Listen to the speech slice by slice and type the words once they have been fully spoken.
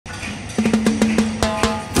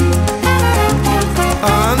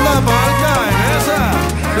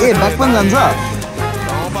Back पनि जान्छ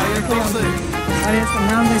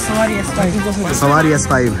सवारी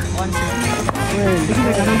S5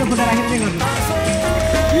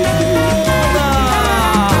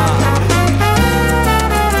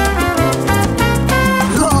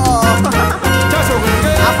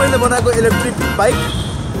 आफैले बनाएको इलेक्ट्रिक बाइक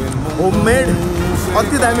होममेड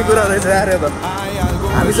अति दामी कुरा रहेछ यार यो त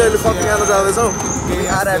हामी चाहिँ अहिले सपिङ गर्न जाँदैछौँ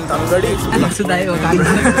यार धनगढी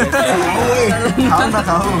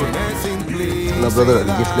ल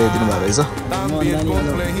ब्रदरहरूले गिफ्ट ल्याइदिनु भएको रहेछ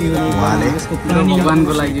उहाँले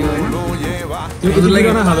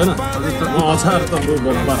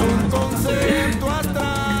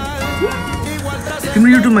तिम्रो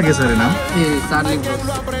युट्युबमा के छ अरे नाम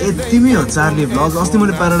ए तिमी हो चार्ली ब्लग अस्ति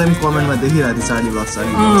मैले प्याराडाइम कमेन्टमा देखिरहेको थिएँ चार्ली ब्लग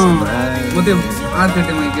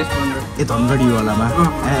ए धनगढीवालामा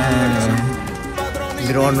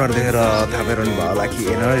मेरो अनुहार देखेर थाहा पाइरहनु भयो होला कि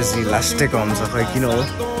एनर्जी लास्टै कम छ खै किन हो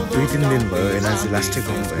 2-3 दिन भयो एनर्जी लास्टै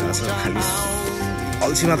कम भइरहेको छ खालि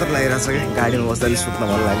अल्छी मात्र लागिरहेको छ क्या गाडीमा बस्दा पनि सुत्न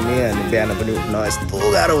मन लाग्ने अनि बिहान पनि उठ्न यस्तो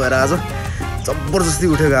गाह्रो भएर आज जबरजस्ती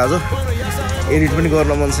उठेको आज एडिट पनि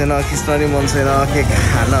गर्न मन छैन खिच्न पनि मन छैन के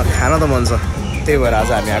खान त मन छ त्यही भएर आज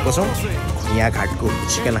हामी आएको छौँ यहाँ घाटको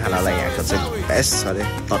चिकन खानालाई यहाँको चाहिँ बेस्ट छ अरे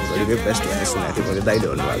धनगढीकै बेस्ट भन्ने सुनेको थियो मैले दाइले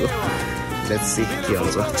भन्नुभएको लेट्स सी के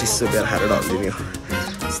हुन्छ चिसो बिहार खाएर ढल्दिने हो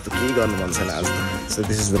त्यस्तो केही गर्नु मन छैन आज त so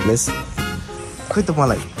this is the place खै त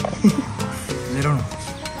मलाई मेरो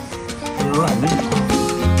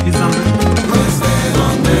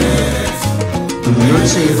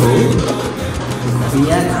चाहिँ हो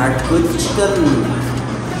यहाँ घाटको chicken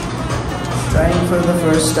trying for the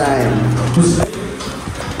first time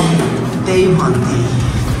त्यही भन्थे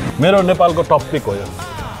मेरो नेपालको टप पिक हो यो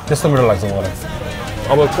त्यस्तो मिठो लाग्छ मलाई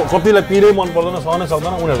अब कतिलाई पिरै मन पर्दैन सहनै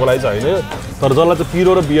सक्दैन उनीहरूको लागि चाहिँ होइन तर जसलाई चाहिँ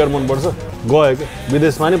पिरो र बियर मनपर्छ गयो कि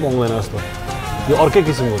विदेशमा नि पाउँदैन जस्तो यो अर्कै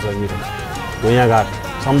किसिमको छ मिठो हो यहाँ घाट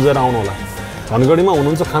सम्झेर आउनु होला धनगढीमा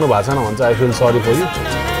हुनुहुन्छ खानु भएको छैन भन्छ I feel sorry for you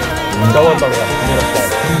double तड्का मेरो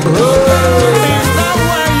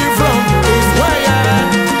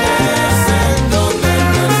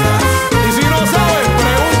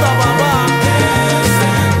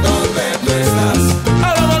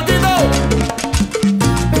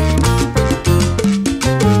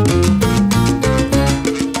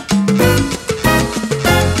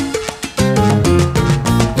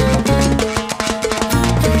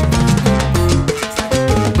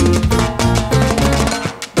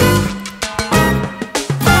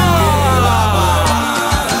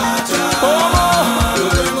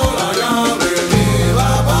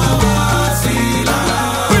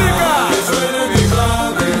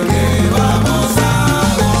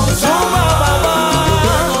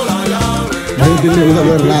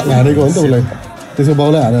हानेको हो नि त उसलाई त्यसको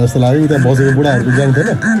बाउलाई हाने जस्तो लाग्यो त्यहाँ बसेको बुढाहरूको जानु थिएन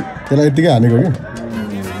त्यसलाई यत्तिकै हानेको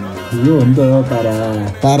कि यो हो नि त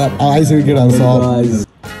तारा आइसक्यो केटाहरू सब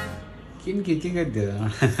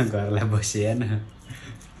घरलाई बसे होइन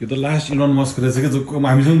यो त लास्ट इलोन मस्क रहेछ कि जो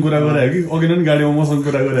हामीसँग कुरा गरे कि अघि नै गाडीमा मसँग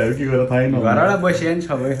कुरा गरे के गरेर थाहै न घरबाट बसे नि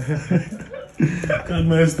सबै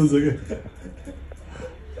कानमा यस्तो छ कि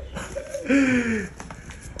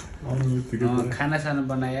खाना साना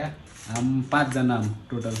बनाया हम 5 जना हम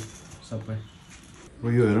टोटल सबै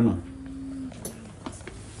यो हेर न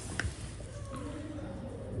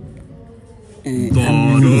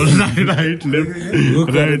राइट लेफ्ट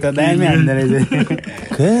त दामी हान्दै रहेछ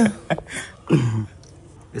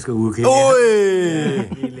यसको हुके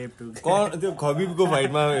त्यो खबिबको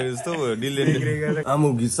फाइटमा यस्तो डिले आमु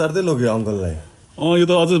गीत सार्दै लग्यो अङ्कललाई यो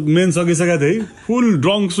त अझ मेन सकिसकेको थियो है फुल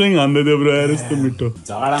ड्रङ्क स्विङ हान्दै थियो ब्रो यार यस्तो मिठो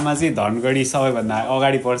झगडामा चाहिँ धनगढी सबैभन्दा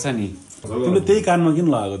अगाडि पर्छ नि तिमीले त्यही कानमा किन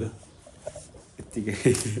लगाएको थियो यत्तिकै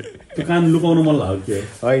त्यो कान लुकाउनु मन लाग्यो के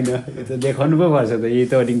होइन यो त देखाउनु पो पर्छ त यही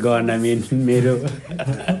त अनि गहना मेरो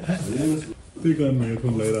त्यही कानमा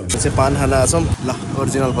हेडफोन लगाइरहेको चाहिँ पान खान आछौँ ल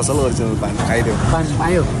ओरिजिनल पसल ओरिजिनल पान खाइदियो पान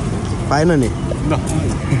पायो पाएन नि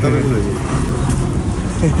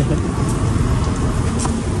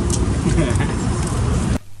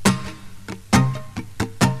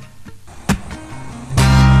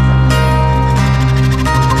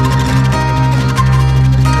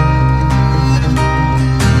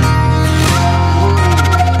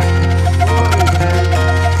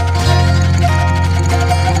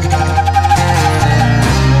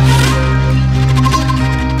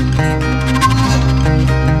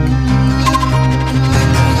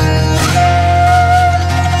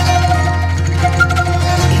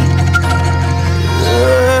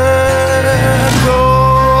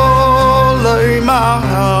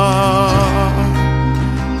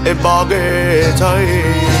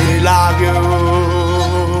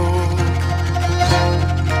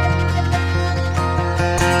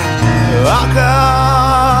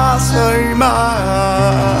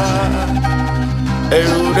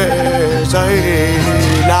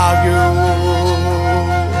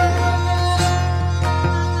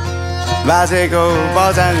बाजेको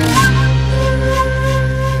बजाङ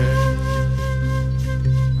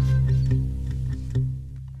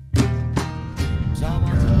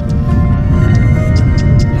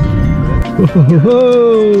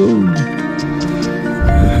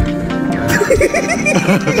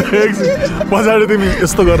पछाडि तिमी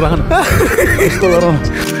यस्तो गरेर यस्तो गर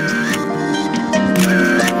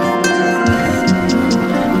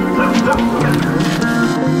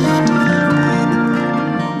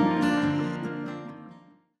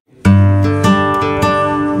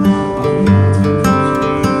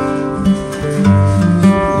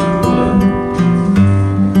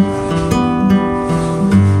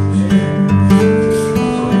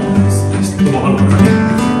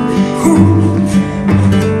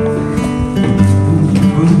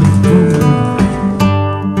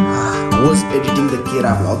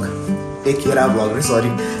केरा भ्लग रे सरी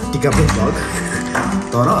टिकापुर भ्लग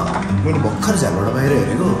तर मैले भर्खर झ्यालबाट बाहिर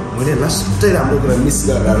हेरेको मैले लास्टै राम्रो कुरा मिस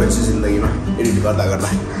गरेर रहेछु जिन्दगीमा एडिट गर्दा गर्दा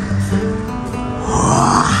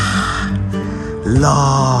ल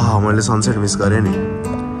मैले सनसेट मिस गरेँ नि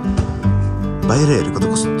बाहिर हेरेको त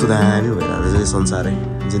कस्तो दामी भइरहेको रहेछ संसारै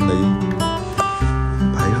जिन्दगी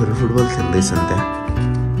भाइहरू फुटबल खेल्दैछन् त्यहाँ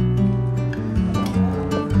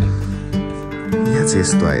यहाँ चाहिँ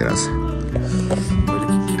यस्तो आइरहेछ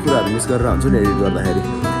कुराहरू मिस गरेर हुन्छु नि एडिट गर्दाखेरि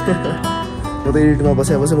म त एडिटमा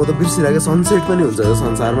बसेँ म त बिर्सिरहेको सनसेट पनि हुन्छ यो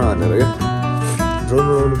संसारमा भनेर क्या ड्रोन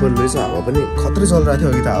उडाउनु पर्ने रहेछ हावा पनि खत्रै चलिरहेको थियो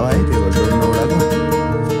अघि त हावा है त्यो भएर ड्रोन नउडाएको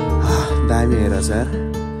दामी हेरेछ यार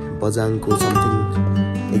बजाङको समथिङ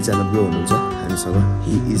एकजना ब्रो हुनुहुन्छ हामीसँग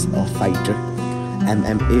he is a fighter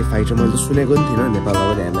MMA fighter मैले सुनेको पनि थिइनँ नेपालमा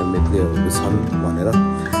पनि MMA प्लेयरहरू छन् भनेर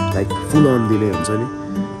लाइक फुल अन दिने हुन्छ नि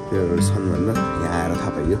प्लेयरहरू छन् भनेर यहाँ आएर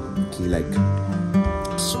थाहा पाइयो कि like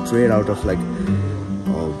straight out of like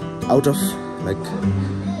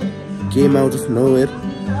came out of nowhere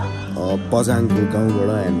Bajhangko gaउँबाट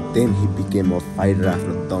and then he became a fighter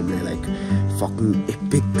आफ्नो दमले like fucking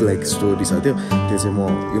epic like story छ त्यो चाहिँ म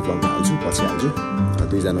यो भ्लगमा हाल्छु पछि हाल्छु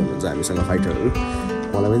दुईजना हुनुहुन्छ हामीसँग फाइटरहरू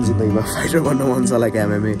मलाई पनि जिन्दगीमा फाइटर बन्न मन छ लाइक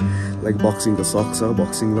MMA लाइक बक्सिङको सक छ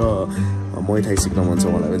बक्सिङ र मुay थाई सिक्न मन छ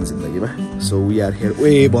मलाई पनि जिन्दगीमा सो वी आर हियर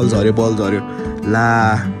ओए बल झर्यो ला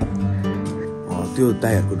त्यो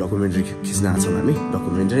दाइहरूको डकुमेन्ट्री खिच्न आएको छौँ हामी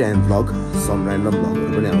documentary and vlog some random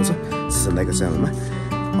भ्लगहरू पनि आउँछ सिसन दाइको च्यानलमा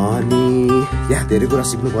अनि यहाँ धेरै कुरा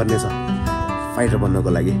सिक्नुपर्ने छ फाइटर बन्नको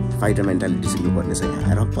लागि फाइटर मेन्टालिटी सिक्नुपर्ने छ यहाँ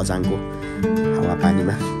आएर बजाङको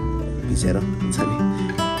हावापानीमा भिजेर हुन्छ नि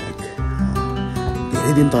लाइक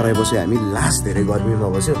धेरै दिन तराई बस्यो हामी लास्ट धेरै गर्मीमा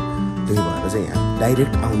बस्यो त्यही भएर चाहिँ यहाँ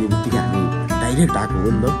डाइरेक्ट आउने बित्तिकै हामी डाइरेक्ट आएको हो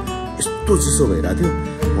नि त यस्तो चिसो भइरहेको थियो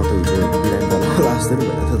म त हिजो बिरामी पर्न लास्ट दिन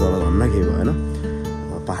भइरहेको थियो तर भन्न केही भएन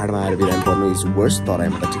पहाडमा आएर बिरामी पर्नु इज वर्स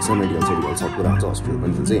तराईमा त ठिक छ मेडिकल सेडिकल सब कुरा हुन्छ हस्पिटल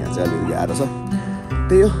पनि हुन्छ यहाँ चाहिँ अलिअलि आएर छ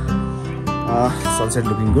त्यही हो सनसेट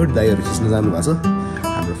लुकिङ गुड दाइहरू खिच्न जानुभएको छ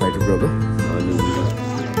हाम्रो फाइटर ब्रोको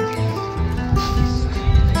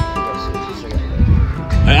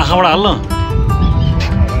अनि आँखाबाट हाल्न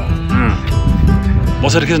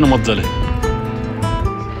बसेर खिच्न मजाले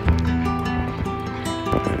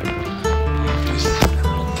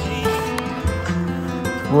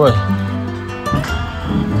ओइ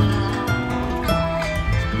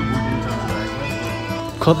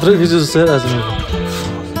खतरे खिच्यो जस्तो आज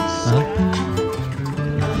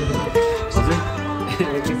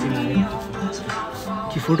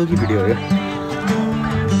कि फोटो कि भिडियो हो यो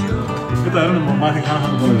त हेर्नु न म माथि खाना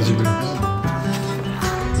खानु बोलाउँछु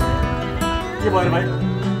के भयो भाइ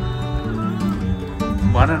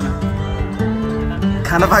भन न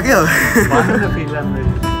खाना पाक्यो भन न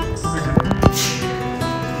फिल्म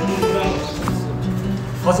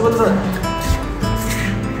कसो भन्छ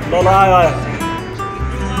ल आयो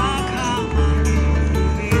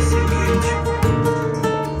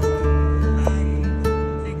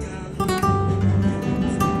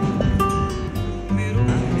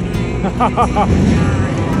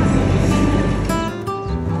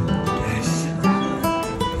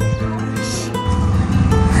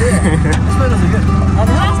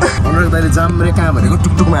अनुराग दाइले जाम्रे कहाँ भनेको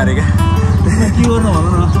टुकटुक मारे क्या के गर्नु भन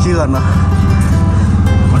न के गर्न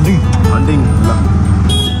हन्टिङ ल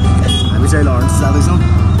हामी चाहिँ अहिले हन्ट जाँदैछौँ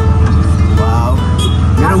वाउ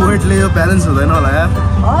मेरो वेटले यो ब्यालेन्स हुँदैन होला यार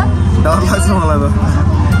डर लाग्छ मलाई त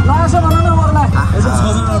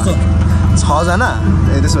 6जना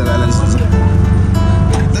ए त्यसो भए ब्यालेन्स हुन्छ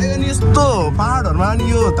अनि यस्तो पहाडहरूमा अनि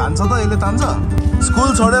यो धान्छ त यसले तान्छ स्कुल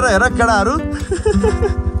छोडेर हेर केटाहरू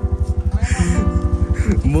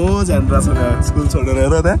म जान्छ स्कुल छोडेर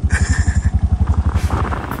हेर त्यहाँ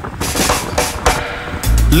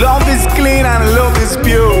Love is clean and love is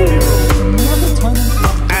pure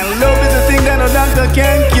and love is the thing that no doctor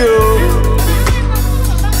can cure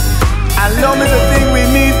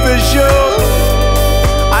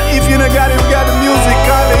got it, we got the music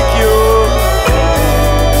calling you.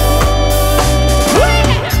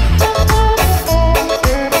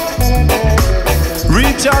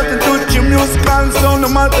 Reach out and touch your musical sound. No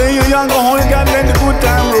matter you young or old, God let the good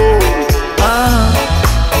time roll.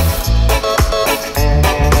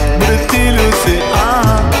 But until you say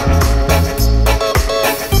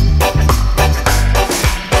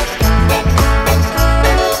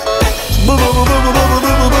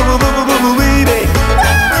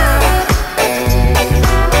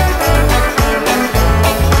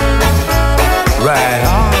right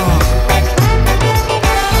on.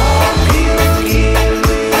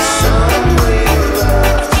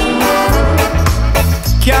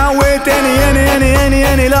 Can't wait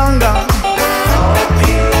any longer.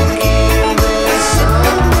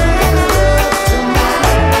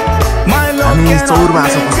 हामी चौरमा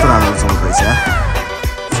आएको कस्तो राम्रो चौर रहेछ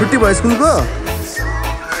छुट्टी भयो स्कुलको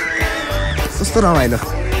कस्तो रमाइलो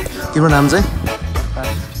तिम्रो नाम चाहिँ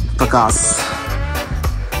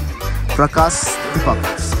प्रकाश दीपक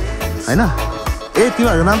हैन ए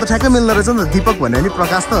तिमीहरूको नाम त ठ्याक्कै मिल्दो रहेछ नि त दीपक भन्यो नि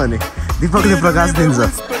प्रकाश त हो नि दीपकले प्रकाश दिन्छ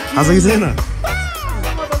आज कि छैन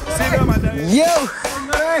यो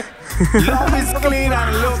Love is clean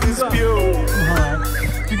and love is pure.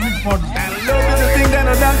 And love is a thing that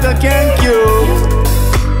a doctor can't cure.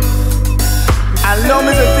 And love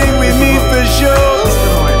is a thing we need for sure.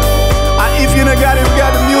 And if you don't got it, we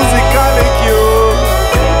got the music calling you.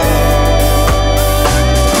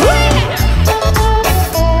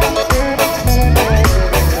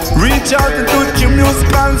 Reach out and touch your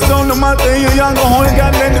musical sound. No matter you young or old,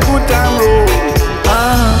 God let the good time roll.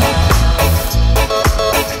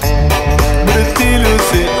 But until you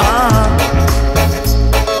say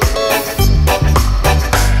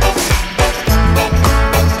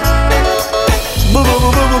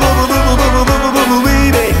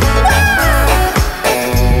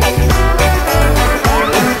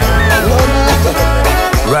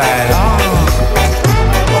right on.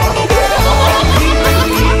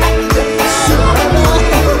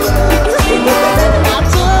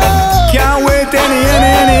 Can't wait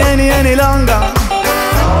any longer.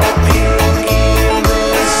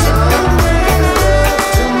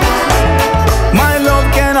 My love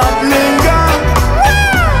cannot linger.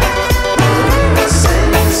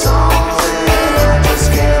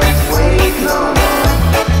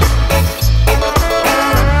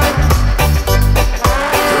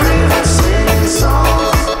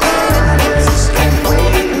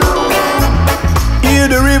 Hear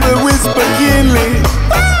the river whisper keenly.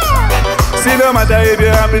 See no matter if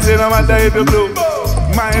you're happy, see no matter if you're blue.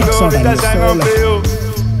 My love is a shine up for you.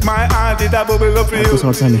 My heart is a bubble up for you.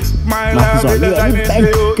 My love is a shining for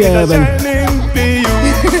you. It's a shining for you.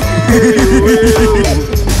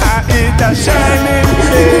 It's a shining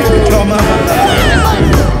for you.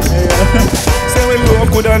 Say we go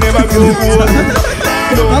could I never grow old.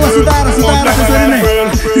 No world, more than a life world.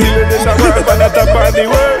 Still there's a world, but not a party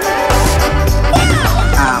world.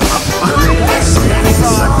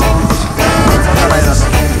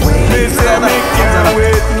 They say we can't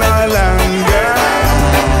wait no longer.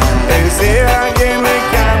 They say again we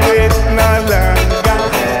can't wait no longer.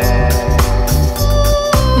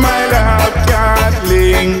 My love can't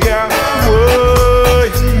linger. Whoa,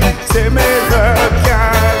 say my love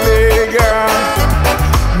can't linger.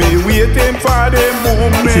 Me waiting for the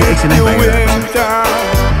moment you enter.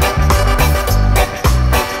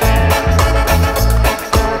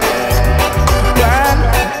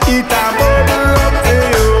 It a bubble up to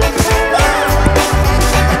you.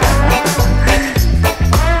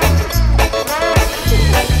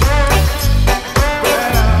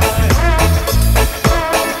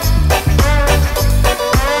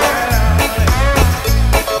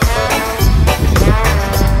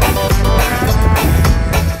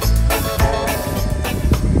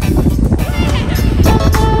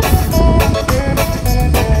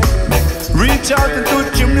 Reach out and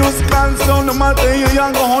touch your musical sound. No matter you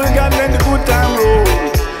young or old, God let the good time roll.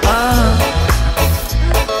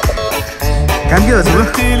 काम के हो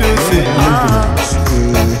Till you say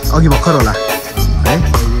अघि भर्खर होला है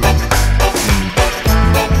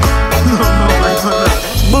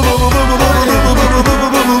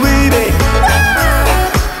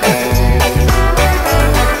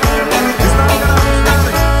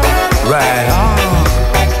right on.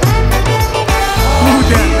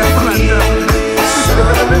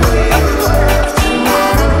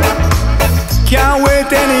 Can't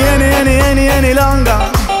wait any longer.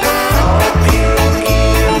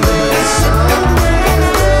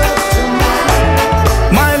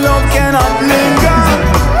 My love cannot linger.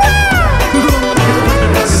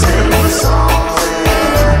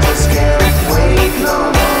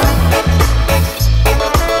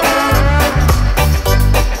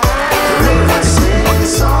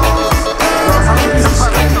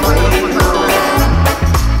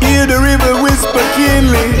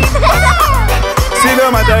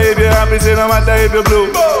 no matter if you blue.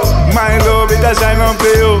 My love it a shine on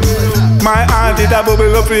for you. My heart it a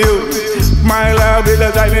bubble up for you. My love it a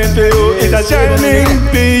shining for you. It a shining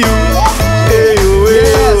for you. Hey you, hey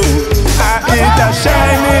you. It a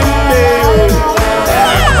shining for you.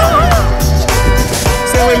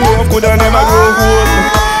 Say when love coulda never grow old.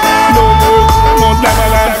 No girl, Mount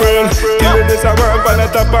Diamond and Pearl. Till this a world on the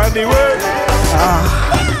top of the world.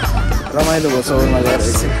 रमाइलो भयो सबैमा गएर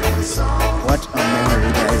चाहिँ what a memory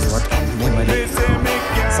guys what a memory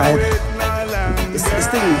सायद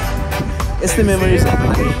यस्तै memories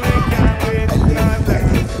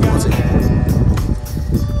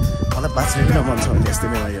मलाई बाँच्नु किन मन छ भने यस्तै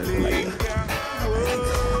मेमोरीहरूको लागि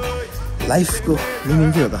लाइफको मिनिङ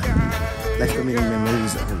के हो त लाइफको मिनिङ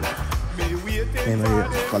मेमोरिजहरू मेमोरी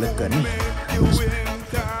कलेक्ट गर्ने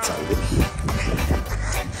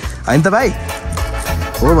होइन त भाइ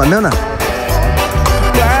हो भन्नु न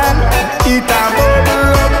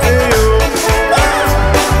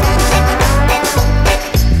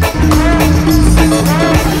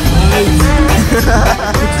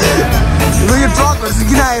लु यो ट्रकहरू चाहिँ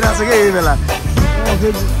किन आइरहेको छ क्या यही बेला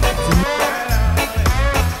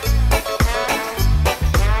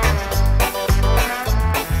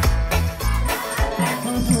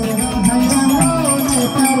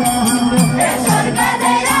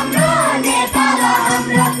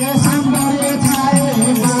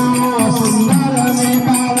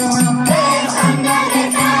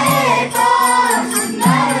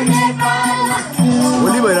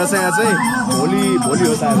यहाँ चाहिँ भोलि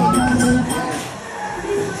हो त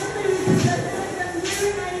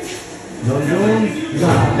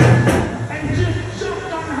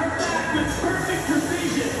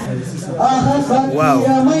wow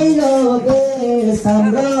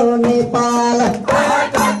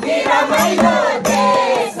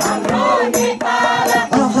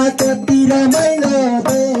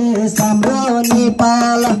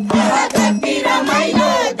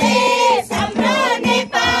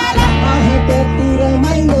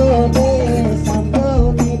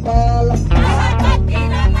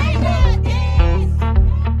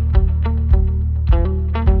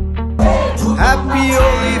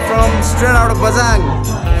straight out of Bajhang.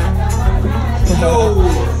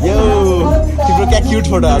 Yo, तिम्रो क्या क्यूट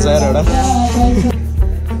फोटो आछ यार एउटा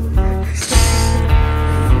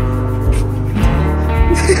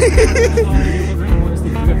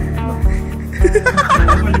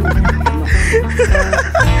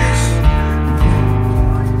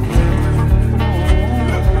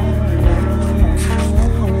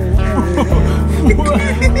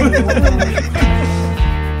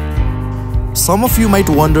Some of you might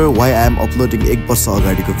wonder why I am uploading एक वर्ष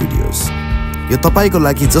अगाडिको भिडियोज यो तपाईको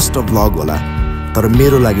लागि जस्ट अ भ्लग होला तर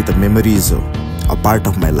मेरो लागि त मेमोरिज हो a part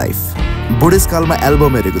of my life बुढेसकालमा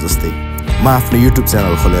एल्बम हेरेको जस्तै म आफ्नो युट्युब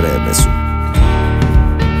च्यानल खोलेर हेर्नेछु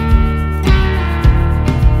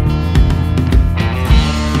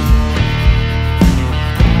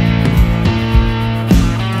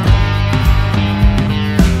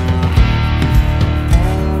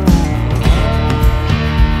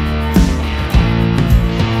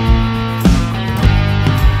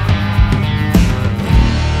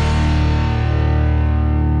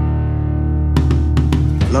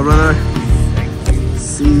Hello brother,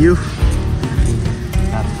 see you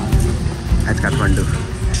at Kathmandu.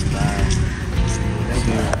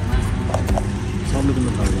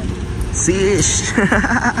 Sheesh.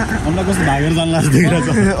 हामीलाई कस्तो भागेर जान लाग्छ देखिरहेछ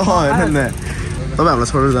हेर्नु न तपाईँ हामीलाई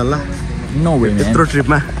छोडेर जान्ला नो वे यत्रो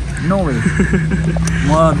ट्रिपमा नो वे म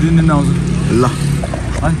 2 दिन आउँछु ल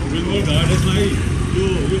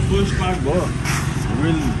यो फर्स्ट पार्ट भयो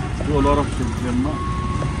will do a lot of things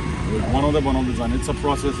बनाउँदै जाने इट्स अ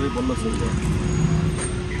प्रोसेस है बल्ल सुरु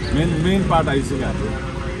मेन पार्ट आइसक्यो हाम्रो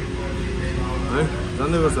है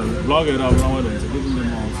जान्दै गर्छ ब्लगहरू अब रमाइलो हुन्छ 2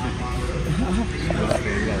 दिनमा आउँछ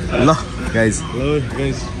ल गाइज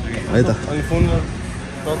है त अनि फोन ल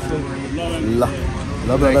ल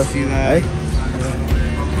ब्रदर है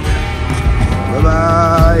बाई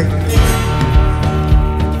बाई